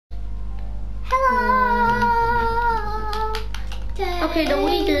Okay, the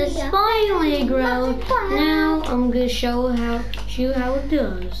wheat is finally grown. Now I'm gonna show you how it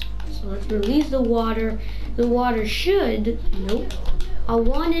does. So let's release the water. The water should. Nope. I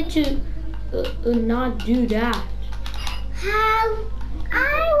wanted to not do that. How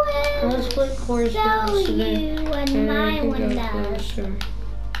I will Let's put course down show so that you when my can one go does.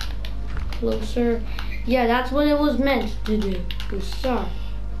 Closer. Yeah, that's what it was meant to do. The star.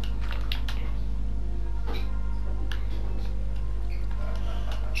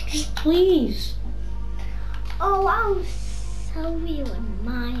 Just please. Oh, I'll show you when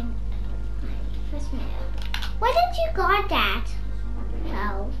mine. First mail. Where did you got that?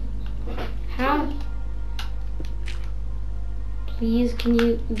 Oh. How? Please, can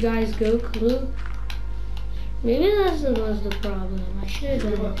you guys go clue? Maybe this was the problem. I should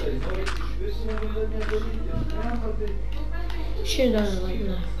have done it. Should have done it like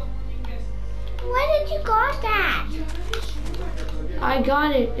that. Where did you got that? I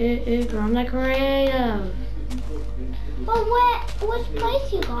got it from the creative. But which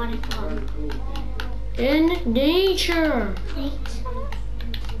place you got it from? In nature. Nature?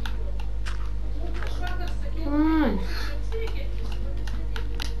 Come on.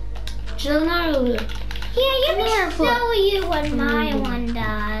 Just another look. Here, let me Careful. show you what my one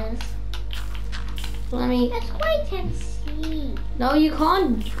does. Let me. Let's wait and see. No, you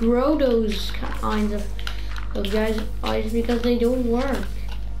can't grow those kinds of guys because they don't work.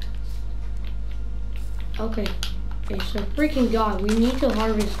 Okay. Okay, so freaking God, we need to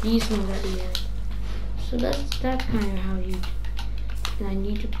harvest these ones at the end. So that's kind of how you. And I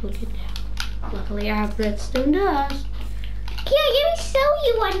need to put it down. Luckily, I have redstone dust. Here, let me show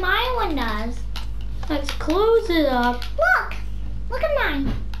you what my one does. Let's close it up. Look at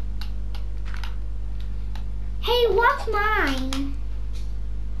mine. Hey, what's mine?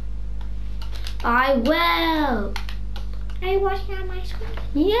 I will. Are you watching on my screen?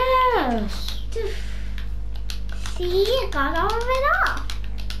 Yes. See, it got all of it off.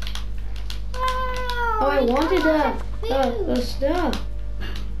 Wow. Oh, I wanted got the stuff.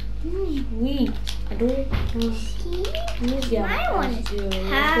 Sweet. I don't want See? these guys. My one is do.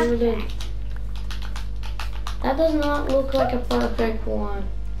 perfect. That does not look like a perfect one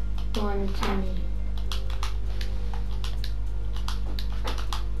to me.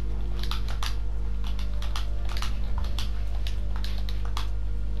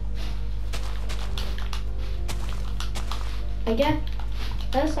 I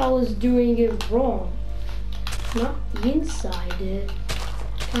guess I was doing it wrong. Not inside it,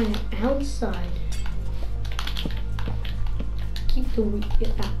 kind of outside it. Keep the wheat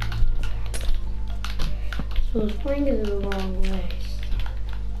out. So I was playing it the wrong way.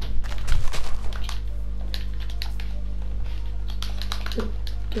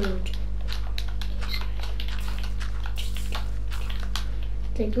 Good.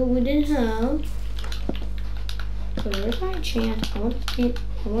 Take a wooden hoe. So where's my enchant? I want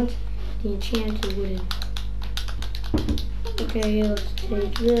the enchanted wooden. Okay, let's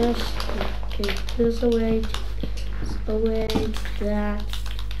take this. Take this away. Take this away. That.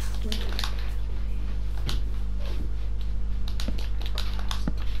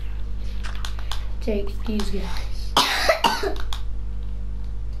 Take these guys.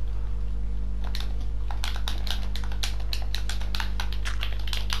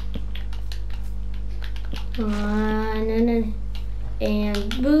 And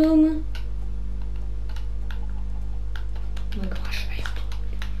boom. Oh my gosh, I have to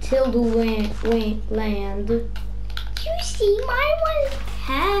till the land. You see, mine was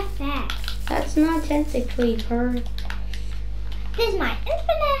perfect. That's not technically perfect. Here's my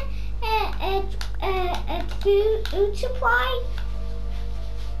infinite food supply.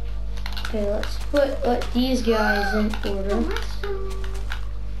 Okay, let's put these guys in order.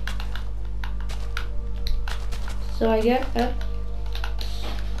 So I get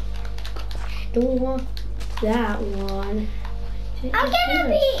don't want that one. I'm gonna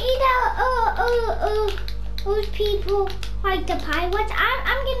be those people like the pirates.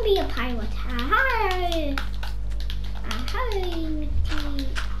 I'm gonna be a pirate. Hi.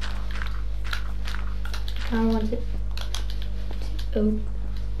 I want it to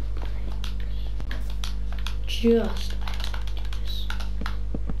just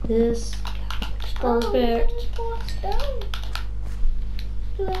this looks perfect.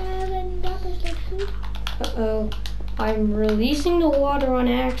 Uh-oh, I'm releasing the water on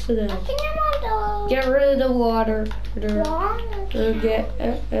accident. Get rid of the water.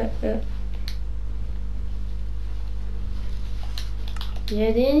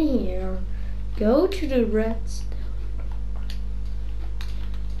 Get in here. Go to the redstone.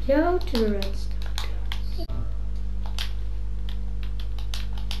 Go to the redstone.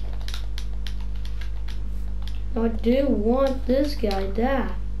 I do want this guy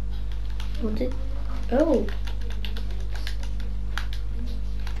that. What it? Oh.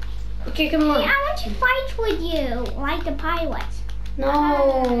 Okay, come on. Hey, I want to fight with you, like the pirates.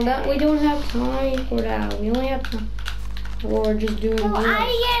 No, that we don't have time for that. We only have time. We're just doing So this. I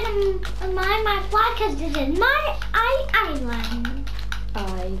get my flag because this is my island.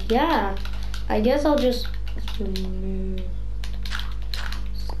 Yeah. I guess I'll just.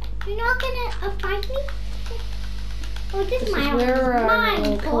 You're not gonna fight me? Oh, this is my island. where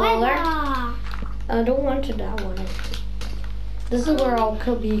Mine collect. forever. I don't want to that one. This is where I'll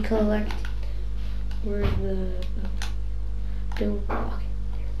be collecting. Where the don't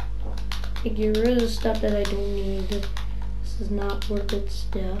get rid of the stuff that I don't need. This is not worth it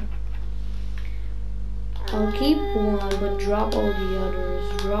stuff. I'll keep one, but drop all the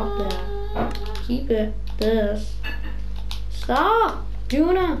others. Drop that. Keep it. This. Stop,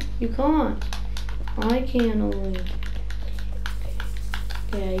 Juna. You can't. I can only.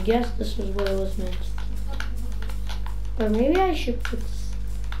 Okay, I guess this is what it was meant. Or maybe I should put this.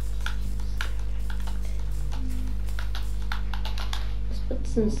 Let's put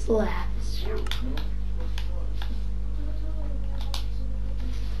some slabs.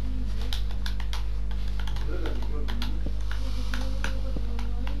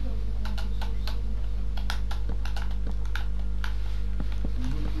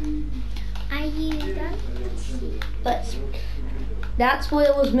 Are you done? That's what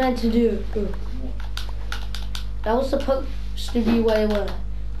it was meant to do. That was supposed to be what it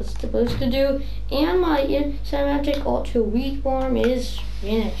was supposed to do. And my cinematic ultra wheat farm is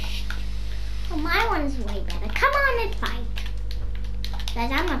finished. Well, my one's way better. Come on, let's fight.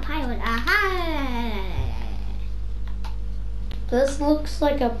 Because I'm a pirate. Aha! This looks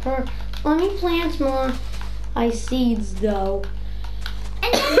like a Let me plant more seeds though.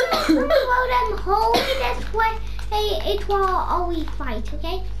 And then we'll grow them wholly. That's what it will always fight,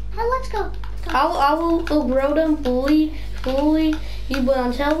 okay? Now let's go. I will grow them fully, but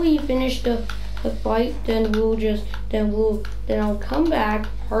until we finish the fight, then I'll come back,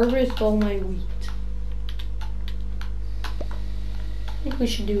 harvest all my wheat. I think we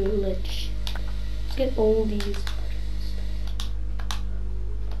should do it. Let's get all these.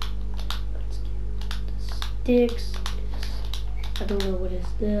 Let's get the sticks. I don't know what is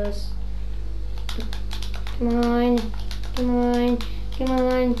this. Come on, come on, come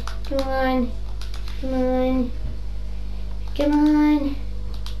on, come on, come on, come on.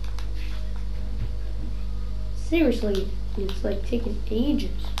 Seriously, it's like taking ages.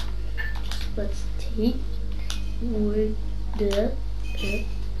 Just let's take wood.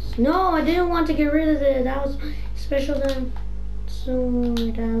 No, I didn't want to get rid of it. That was special then. So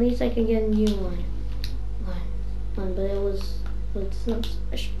at least I can get a new one. But it's not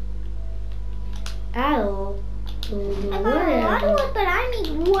special at all. I got a lot of wood, but I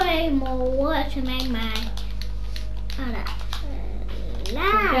need way more wood to make my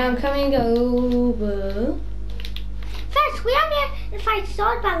Okay, I'm coming over. First, we have to fight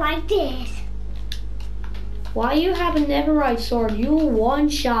sword by like this. Why you have a netherite sword? You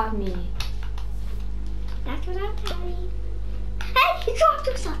one-shot me. That's what I'm telling you. Hey, he dropped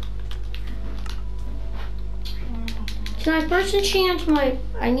himself. Can I first enchant my...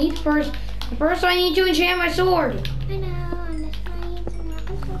 First I need to enchant my sword. I know, I'm just trying some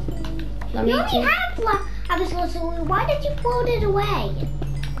apple. You only have apple, so why did you throw it away?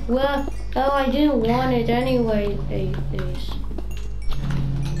 Well, I didn't want it anyway.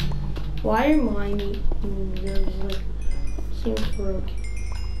 Why am I seems broken?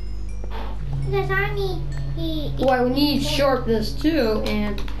 Because I Well, we need sharpness too,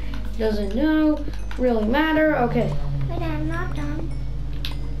 and doesn't really matter. Okay. But I'm not done.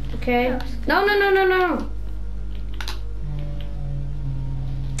 Okay. No.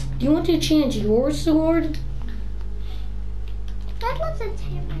 Do you want to change your sword? That looks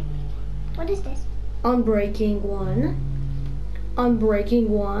terrifying. What is this? Unbreaking 1. Unbreaking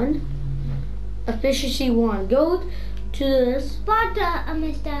 1. Efficiency 1. Go to this. But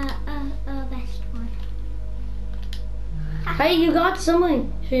Mr. Best one. Hey, you got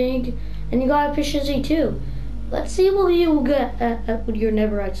something, and you got efficiency 2. Let's see what you will get with your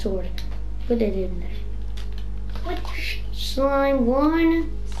netherite sword. Put it in there. What? Slime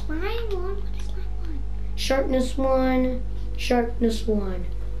 1. Slime 1? What is slime 1? Sharpness 1. Sharpness 1.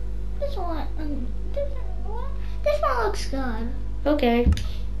 This one. This one looks good. Okay,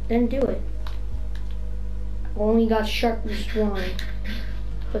 then do it. Only got sharpness 1.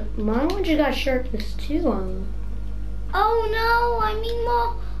 But my one just got sharpness 2 on. Oh no, I mean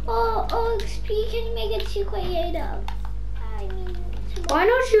more XP. Can you make it too creative? I mean Why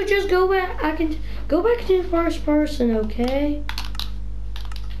don't you just go back? I can go back to first person, okay?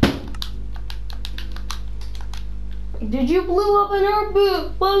 Did you blow up an air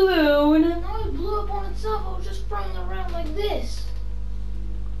balloon? No, it blew up on itself. I was just throwing it around like this.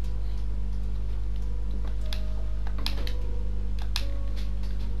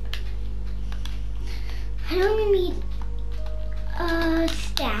 I only need a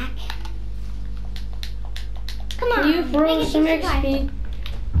stack. Come on. Can you throw make it some survive. XP?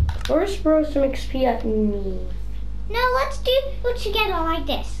 First throw some XP at me. No, let's do it together like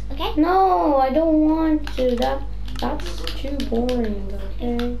this, okay? No, I don't want to. That's too boring,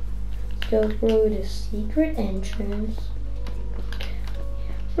 okay? Let's go through the secret entrance.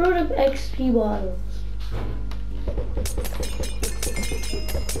 Throw the XP bottles.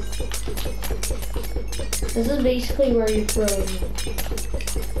 This is basically where you throw them.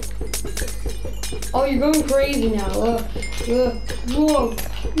 Oh, you're going crazy now. Whoa.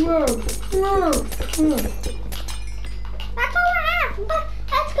 That's all I have. But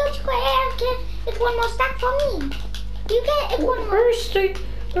let's go to where it's one more stack for me. You get it one more. First. Wait,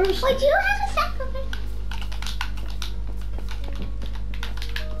 do you have a stack for me?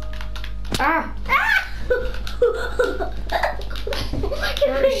 Ah!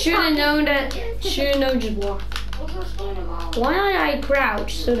 Should have known that. Should have known just walk. What's this thing about? Why don't I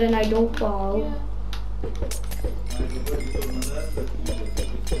crouch so then I don't fall? Yeah.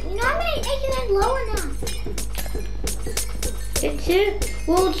 You know, I'm making it low enough. It's it.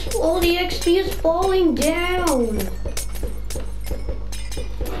 Well, it's, all the XP is falling down.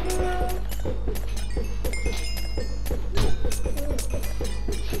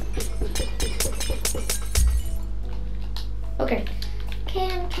 Okay.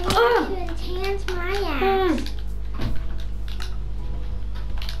 Okay, I'm trying to enhance my ass.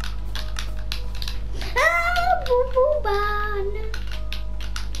 Oh, boo boo ban.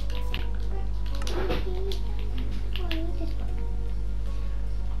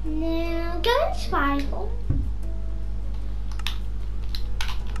 Now go in survival.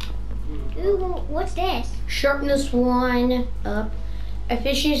 Ooh, what's this? Sharpness 1 up.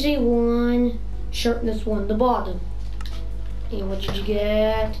 Efficiency 1. Sharpness 1, the bottom. And what did you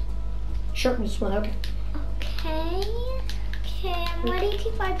get? Sharpness 1, okay. Okay, I'm ready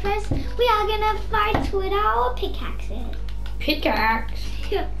to fight first. We are gonna fight with our pickaxes. Pickaxe.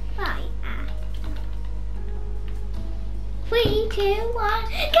 Fight. 3, 2, 1,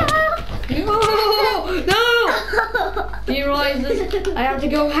 go! No! Do you realize this? I have to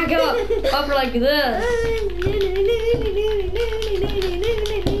go back up like this.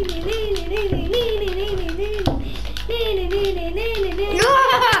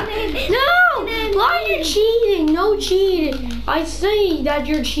 No! Why are you cheating? No cheating. I say that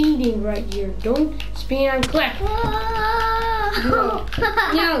you're cheating right here. Don't spam and click. No.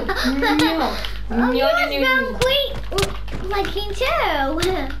 No. Like him too.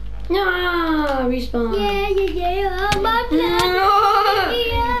 No, respawn. Yeah. My plan. No.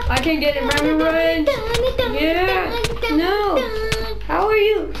 I can get it right. Yeah. No. How are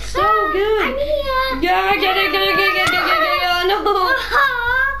you? So good. I'm here. Yeah, get it. No.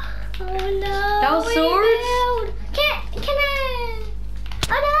 Oh no. That was swords? Can I?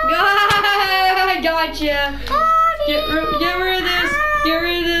 Oh no. I gotcha. Get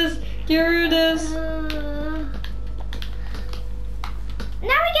rid of this. Now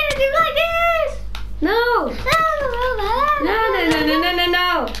we gotta do like this. No. No.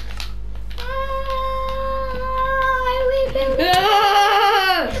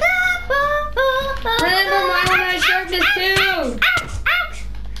 Remember my one sharpness too.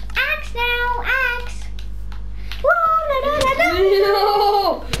 Axe now.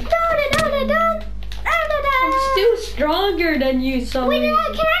 No. I'm still stronger than you, Wait, Sully. can I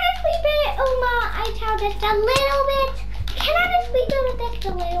just leave it on my iTown just a little bit? Can I just leave it just a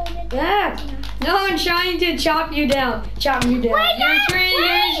little bit? Yeah. No, I'm trying to chop you down. Wait, You're a tree.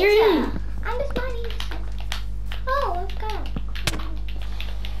 I'm just finding. Oh, let's go.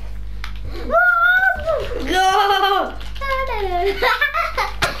 Go.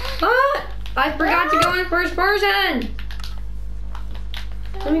 Ah, I forgot to go in first person.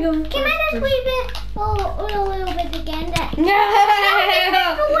 Let me go. Can I just leave it a little bit again? No. A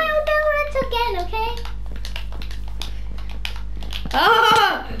little bit again, okay?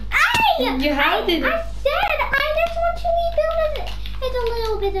 Ah. Hey! You had it. I said I just want to rebuild it a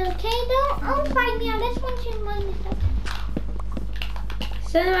little bit, okay? Don't fight me. I just want you to mind yourself.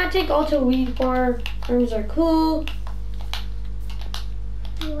 Cinematic Auto Weed farms are cool.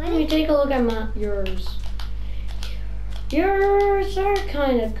 Let me take a look at yours. Yours are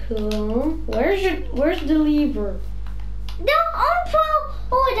kind of cool. Where's the lever? Don't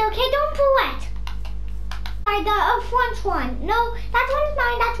throw it, okay? Don't pull it. Alright, the front one. No, that one's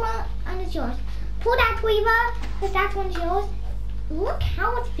mine. That one is yours. Pull that, Weaver, because that one's yours. Look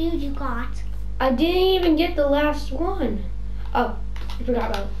how much food you got. I didn't even get the last one. Oh, I forgot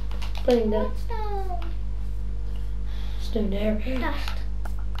about putting the stone there. Dust.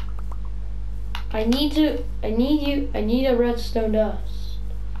 I need a redstone dust.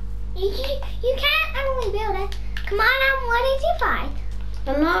 You can't only build it. Come on, I'm ready to fight.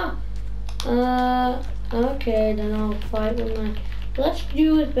 I'm not. Okay, then I'll fight with my. Let's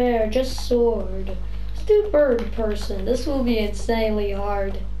do it there. Just sword. Let's do bird person. This will be insanely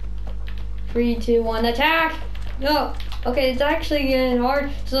hard. 3, 2, 1, attack! No. Okay, it's actually getting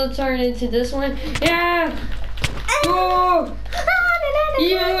hard, so let's turn it into this one. Yeah! Oh!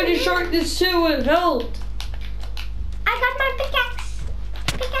 Yeah, the sharpness too, it helped. I got my pickaxe.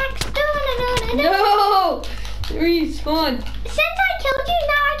 No! Respawn. Since I killed you,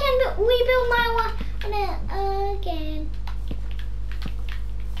 now I can rebuild my one again.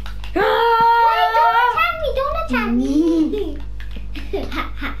 Ah! Wait, don't attack me.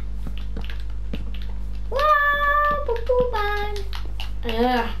 Wow, boo bye.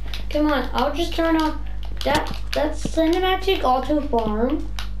 Come on, I'll just turn off that's cinematic auto farm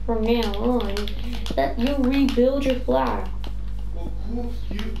from now on. That you rebuild your flag. Well,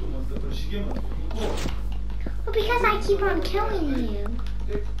 because I keep on killing you.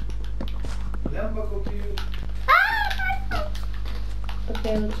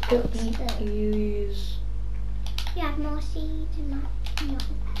 Okay, let's go use. You have more seeds in my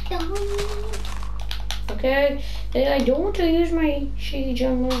Okay, I don't want to use my siege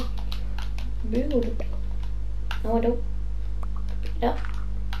on my build. No, I don't. Yep.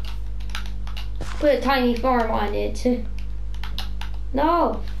 Put a tiny farm on it.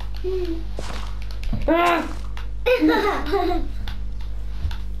 No. Ah!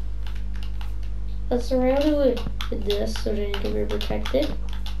 Let's surround it with this so that it can be protected.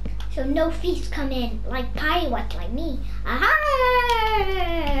 So no thieves come in like pirates like me. Aha!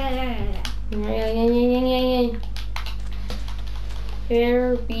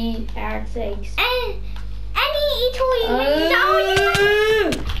 Here be axe eggs. And any toy.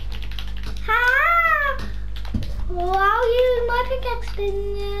 Ha! Well, I'll use my pickaxe then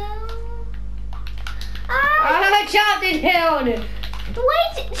now. I chopped it down. Wait,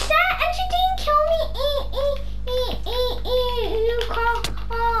 Sam, and you didn't kill me. You call.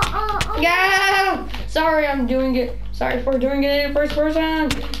 Yeah. Sorry, I'm doing it. Sorry for doing it in first person.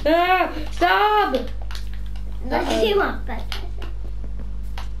 Ah, stop. Let's see what.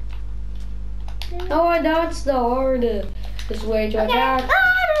 Oh, that's the hardest way to attack.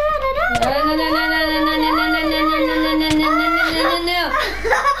 No.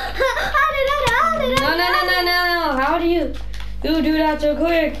 How do you do that so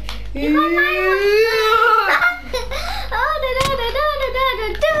quick?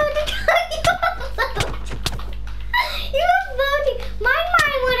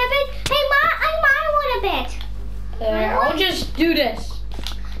 I'll just do this.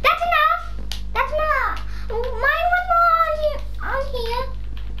 That's enough. That's enough. Mine one more on here.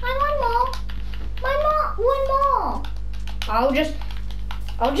 Mine one more. One more. I'll just.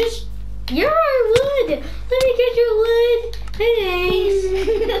 You're our wood. Let me get your wood. Thanks.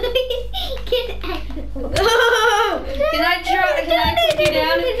 Can I put you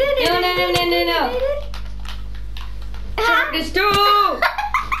down? No. Sharpness 2.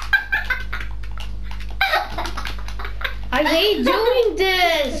 I hate doing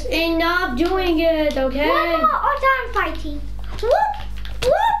this. Enough doing it, okay? One more or done fighting. Whoop.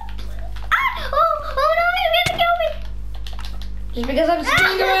 Ah, oh no, you're gonna kill me. Just because I'm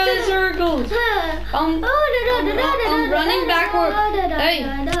spinning around in circles. I'm running backward.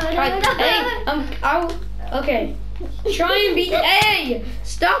 Okay. Try and beat. Hey,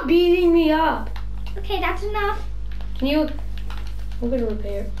 stop beating me up. Okay, that's enough. Can you? I'm gonna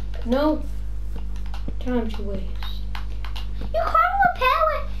repair. No time to waste. You can't repair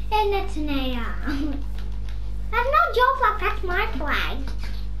it, and it's an AI. That's not your flag. That's my flag.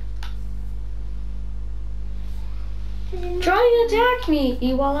 Try and attack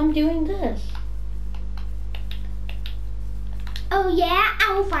me while I'm doing this. Oh yeah,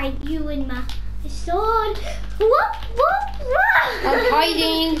 I'll fight you in my sword. Whoop. I'm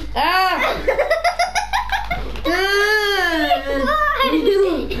hiding. Ah!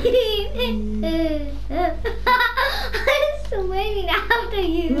 I'm swimming after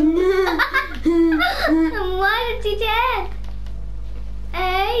you. Why did you dead?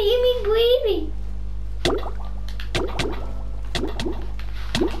 Hey, you mean breathing?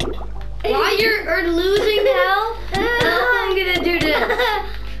 While you're losing health, I'm gonna do this.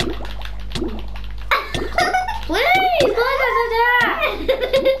 Please, let us attack!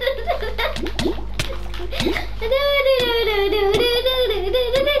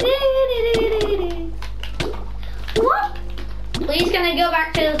 What? Please, can I go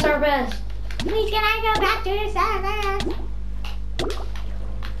back to the surface? Please, can I go back to the surface?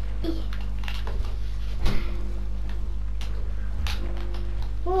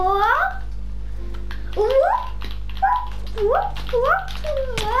 Whoop. Whoop. Whoop. Whoop.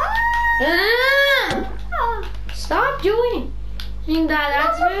 Ah! Stop doing that.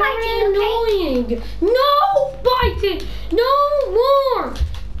 That's No more very fighting, okay? annoying. No fighting. No more.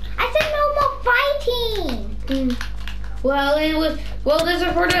 I said no more fighting. Well, this is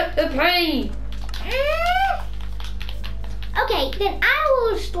for the pay. Okay, then I will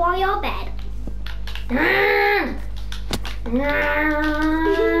destroy your bed.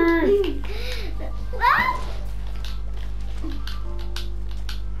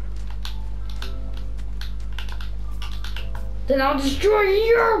 Then I'll destroy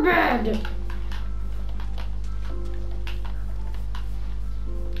your bed.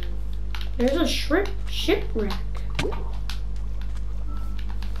 There's a shipwreck.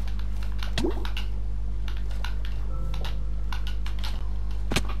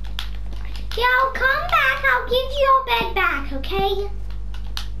 Yeah, I'll come back. I'll give you your bed back, okay?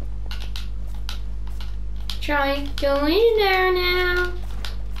 Try going there now.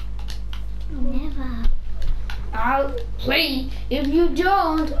 Never. I'll play. If you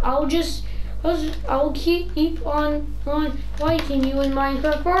don't, I'll keep on fighting you in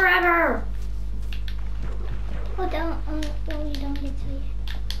Minecraft forever. Oh, you don't get to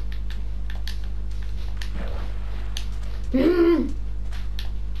it.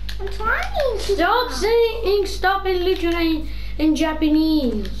 I'm trying to. Stop saying stop in Lithuanian in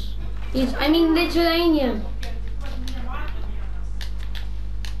Japanese. I mean Lithuanian.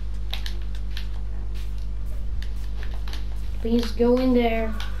 Please go in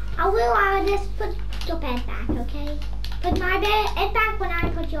there. I'll just put your bed back, okay? Put my bed back when I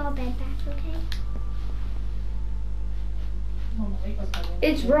put your bed back, okay?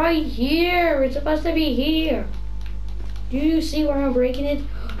 It's right here. It's supposed to be here. Do you see where I'm breaking it?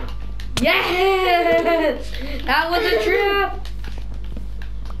 Yes! That was a trap.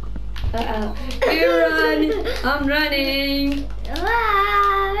 Uh-oh. You run. I'm running.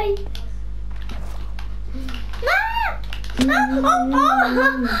 Bye.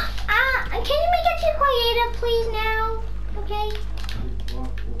 Can you make it too creative, please, now? Okay?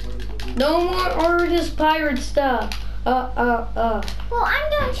 No more Origins pirate stuff. Well, I'm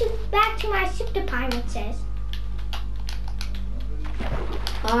going back to my super pirate says.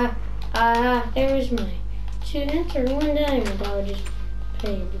 There's my 2 enter 1 diamond. I'll just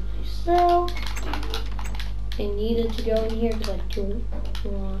pay it myself. I needed to go in here because I don't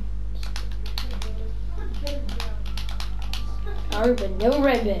want. Alright, but no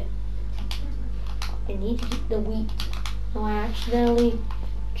red bit. I need to get the wheat. No, I accidentally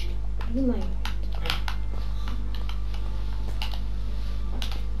do my.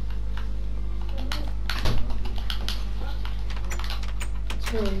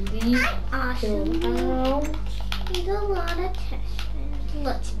 So these Awesome. go out. There's a lot of testers.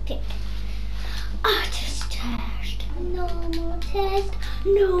 Let's pick. Artist test. No more test.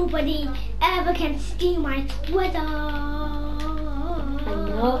 Nobody ever can steal my treasure. I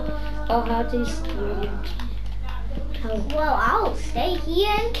know I'll have to steal it. Well, I'll stay here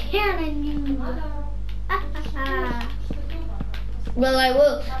and cannon you. Well, I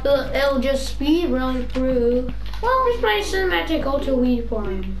will. It'll just speed run through. Well, Where's my cinematic ultra weed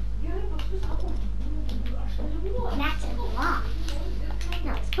farm? that's a lot.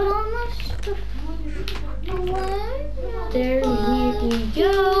 Now let's put on the stuff. There we go.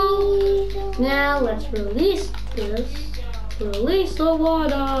 Now let's release this. Release the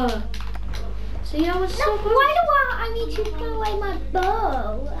water. See how it's so No, close? why do I need to put away my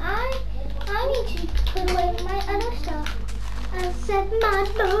bow? I need to put away my other stuff. I said my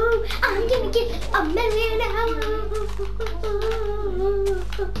bow. I'm gonna get $1 million arrows.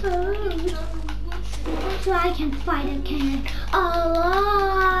 So I can fight a cannon a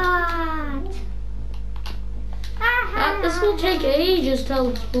lot. This will take ages till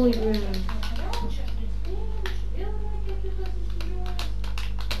it's fully grown.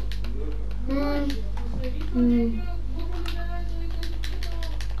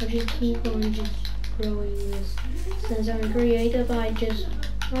 I'll just keep on just growing this. Since I'm creative, I just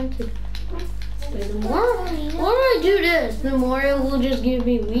want to. But the more I do this, the more it will just give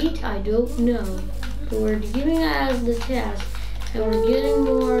me wheat. I don't know. So we're giving us the task, and we're getting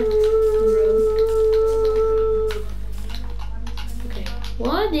more growth. Okay,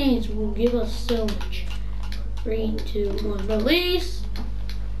 will give us so much. 3, 2, 1, release.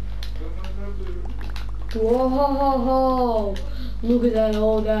 Whoa! Look at that,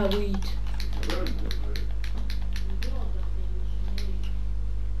 all that wheat.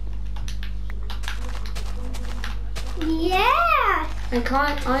 Yeah! I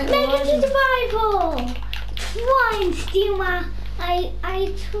can't. Make it to survival! Try and steal my.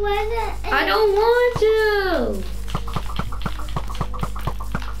 I don't want to!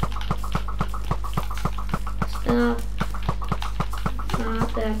 Stop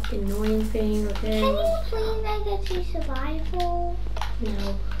that annoying thing, okay? Can you please make it to survival?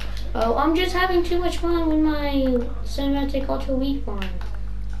 No. Oh, I'm just having too much fun with my cinematic ultra wheat farm.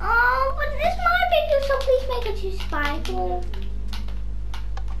 Oh, but this might be good, so please make it to survival.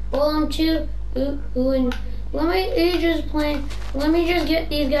 Well, I'm too. Let me just get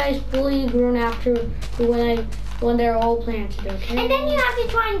these guys fully grown after when they're all planted, okay? And then you have to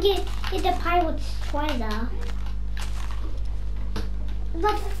try and get the pirate's treasure.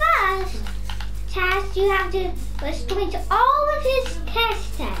 But first, task you have to restrain all of his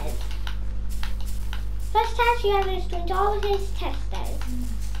testers. First task you have to restrain all of his testers.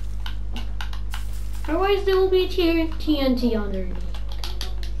 Otherwise there will be TNT underneath.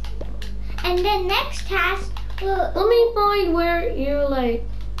 And then next task will... Let me find where you're like...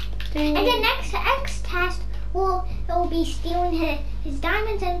 And the next task will be stealing his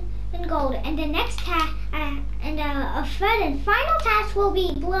diamonds and gold. And the next task, a third and final task will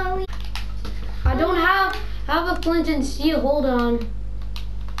be blowing... I don't have a flint and steel, hold on.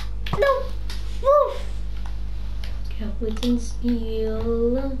 No, woof. Got flint and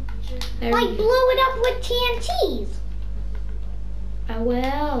steel. There Like we blow go. it up with TNTs. Oh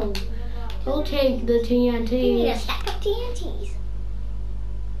well. I'll take the You need a TNT. stack of TNTs.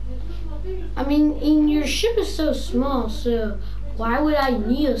 I mean, your ship is so small, so why would I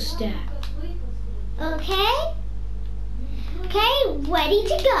need a stack? Okay? Okay, ready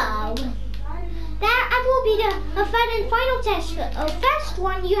to go. That will be the third and final test. First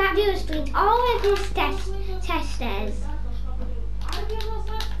one, you have to restrain all of his testers.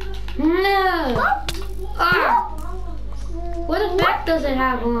 No! Oh. Ah! What effect does it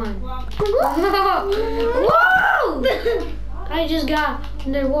have on? Whoa! I just got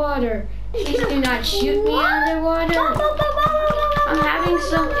underwater. Please do not shoot me underwater. I'm having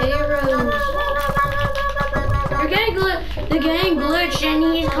some arrows. The game glitched and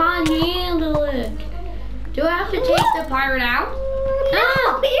he can't handle it. Do I have to take the pirate out?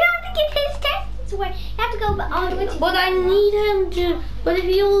 No, you have to get his testers away. You have to go all the way to... But I need him to. But if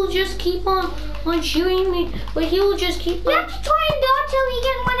he will just keep on shooting me, but he will just keep You on. have to try and dodge till he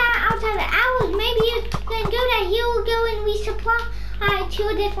can run out outside the hours. Maybe you can do that. He will go and resupply to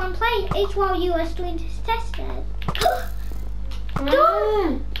a different place while you are doing his testers. Don't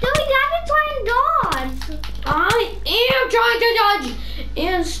you have to try and dodge. I am trying to dodge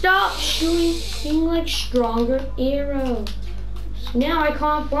and stop shooting like stronger arrows. Now I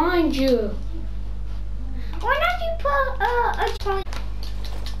can't find you. Why not you put a try?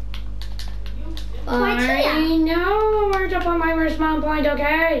 I know where to put my respawn point,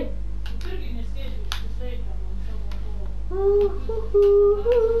 okay?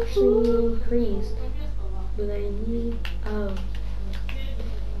 Increase. But I need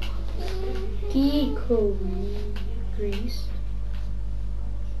decrease.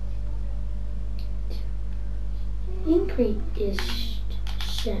 Increase is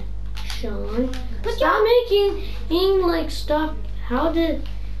Sean. Stop making like stop. How did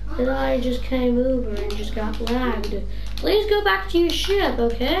I just came over and just got lagged? Please go back to your ship,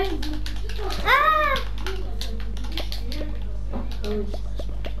 okay? Ah!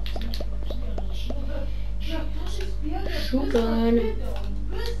 Shoot gun.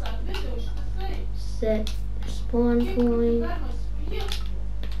 Set spawn point.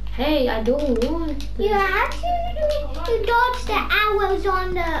 Hey, I don't want this. You have to dodge the arrows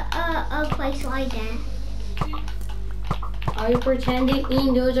on a place like that. Are you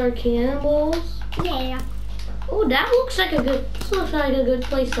pretending those are cannibals? Yeah. Oh, that looks like a good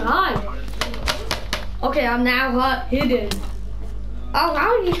place to hide. Okay, I'm now hidden. Oh,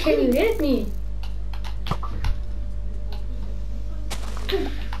 how can you hit me?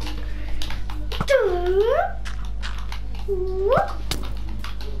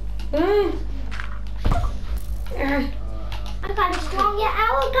 I got a stronger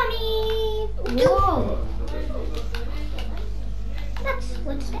arrow coming. Whoa. Let's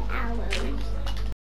switch the arrows.